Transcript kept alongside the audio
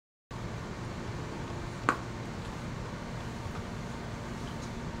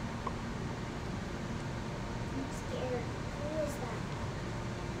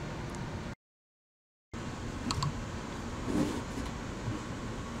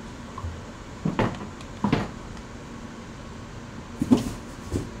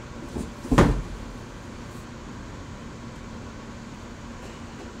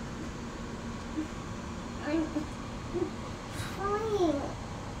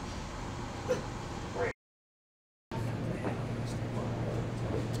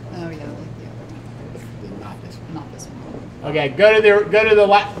Oh yeah, like the other one. Not this one. Not this one. Okay, go to the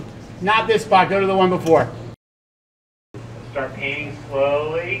left. Not this spot. Go to the one before. Start painting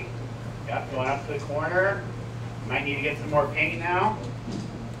slowly. Yep, going up to the corner. Might need to get some more paint now.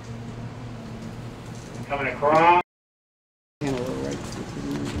 Coming across.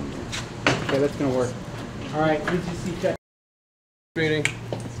 Okay, that's gonna work. All right, ETC check. Reading. Two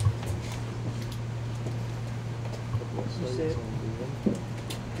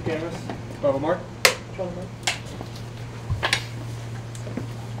cameras. Bubble mark.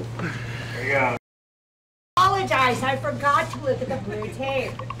 There you go. Apologize, I forgot to look at the blue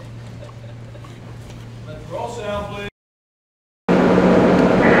tape. Let's roll sound, please.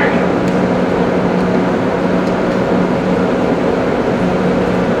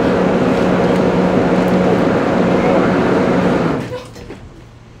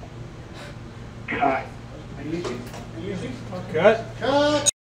 Cut. Cut. Cut.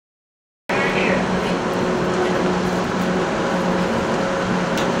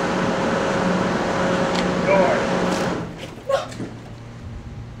 Door.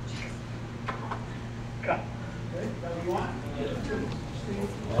 Cut. Whatever you want.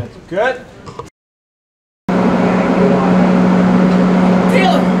 That's good.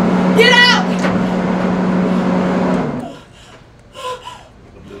 Taylor, get out!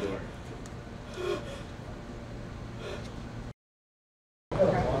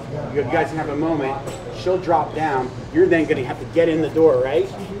 You guys can have a moment. She'll drop down. You're then going to have to get in the door, right?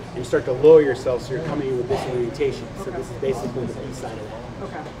 And start to lower yourself so you're coming in with this orientation. So this is basically the B side of that.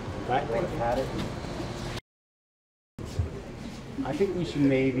 Okay. Right? I think we should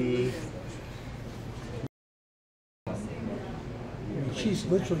maybe... She's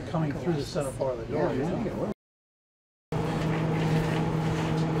literally coming through the center part of the door.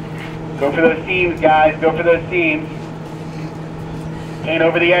 Go for those seams, guys. Go for those seams. Paint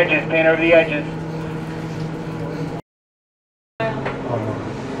over the edges. Paint over the edges.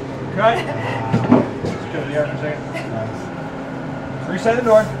 Cut. Let's go to the other for a second. Nice. Reset the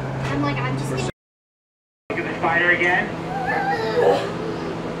door. I'm just gonna... Look at the spider again.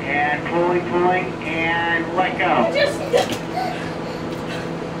 And pulling, and let go.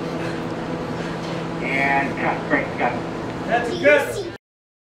 And cut. Great, got it. That's good.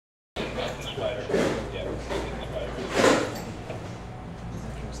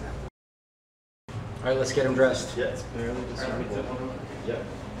 All right, let's get him dressed. Yeah, it's barely discernible. Yep.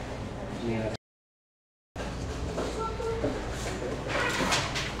 Yeah.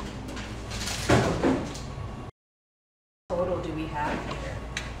 Total do we have here?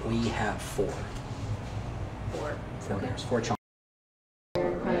 We have four. Four. There's four chunks.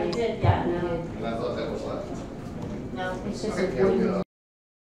 I did, yeah, no. And I thought that was left. No, it's just Okay, a one. yeah.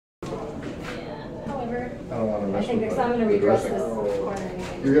 However, I don't want to mess I think with because I'm gonna the redress dressing. this corner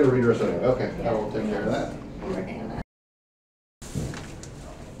anyway. You're going to redress it anyway. Okay, I will take care of that. I'm working on that.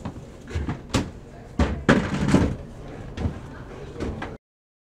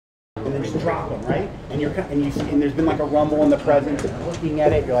 And then just drop them, right? And there's been like a rumble in the presence. Looking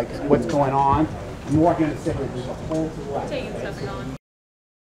at it, you're like, what's going on? I'm walking in the center. There's a hole to the left. Taking stuff on.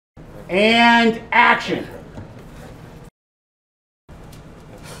 And action.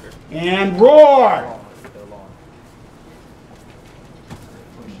 And roar.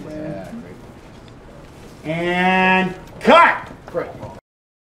 And cut. Great.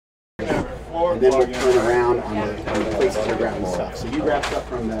 And then we'll turn around on the places you're grabbing stuff. So you grab stuff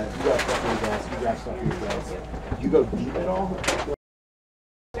from the desk, you grab stuff from the desk. You go deep at all?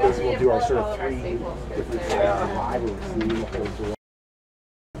 We'll do our sort of 3 different five and the whole door.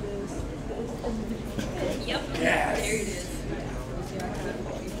 Yep. Yes. There it is.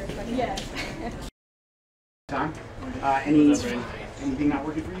 Yes. Time. Anything not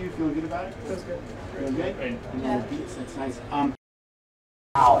working for you? Feeling good about it? Feels good. Feeling good? And then the beats, that's nice.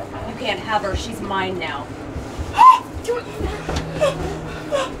 Ow. You can't have her. She's mine now.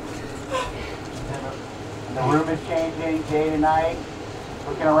 The room is changing day to night.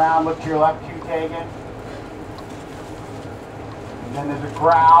 Looking around, look to your left, two taken. And then there's a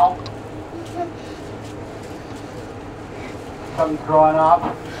growl. Something's growing up,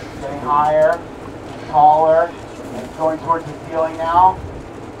 getting higher, taller, and it's going towards the ceiling now.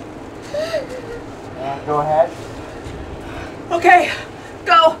 And go ahead. Okay,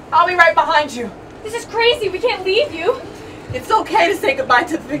 go. I'll be right behind you. This is crazy. We can't leave you. It's okay to say goodbye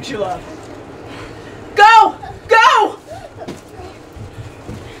to the things you love. Go! Go!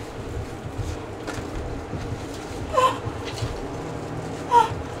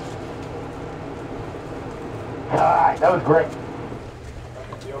 All right, that was great.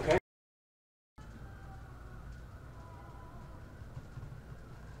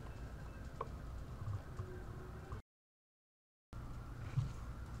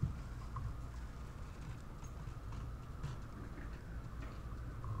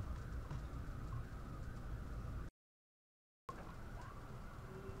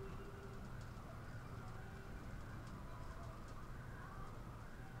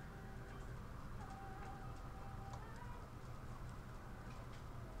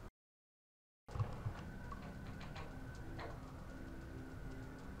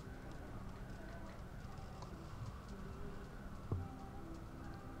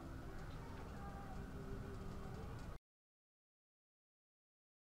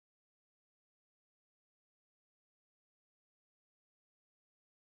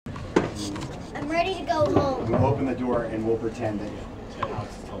 I'm ready to go home. I'm gonna open the door and we'll pretend that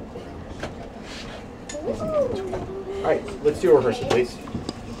Alex is teleporting. All right, let's do a rehearsal, please.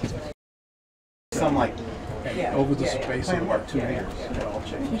 Some like Over the space of like 2 years. It all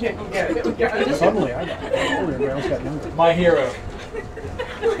changed. Suddenly I got everybody else got younger. My hero.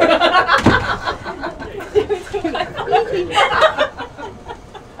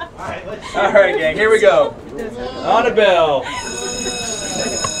 All right, gang, here we go. On a bell.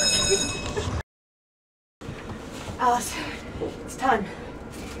 Alice, it's time.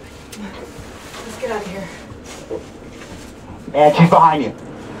 Let's get out of here. And she's behind you.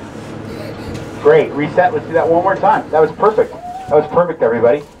 Great, reset, let's do that one more time. That was perfect. That was perfect,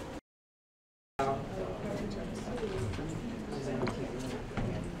 everybody.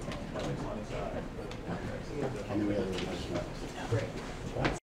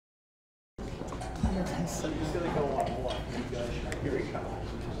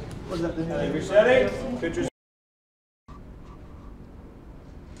 Resetting. Pictures.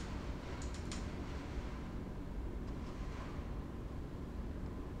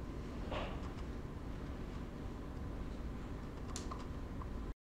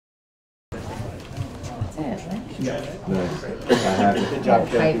 Good job,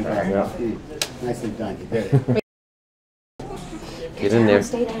 Joe. Nicely done. You did it. Get in there.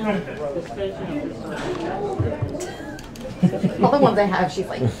 Stay down. All the ones I have, she's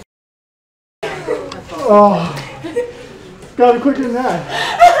like. Oh, got it quicker than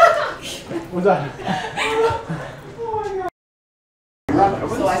that. What's that?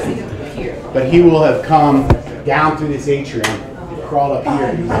 So I see him here. But he will have come down through this atrium, crawled up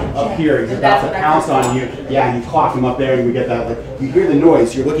here. He's up here. He's about to pounce on you. Yeah, and you clock him up there, and we get that. Like, you hear the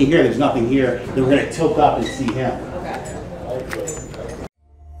noise. You're looking here. There's nothing here. Then we're gonna tilt up and see him.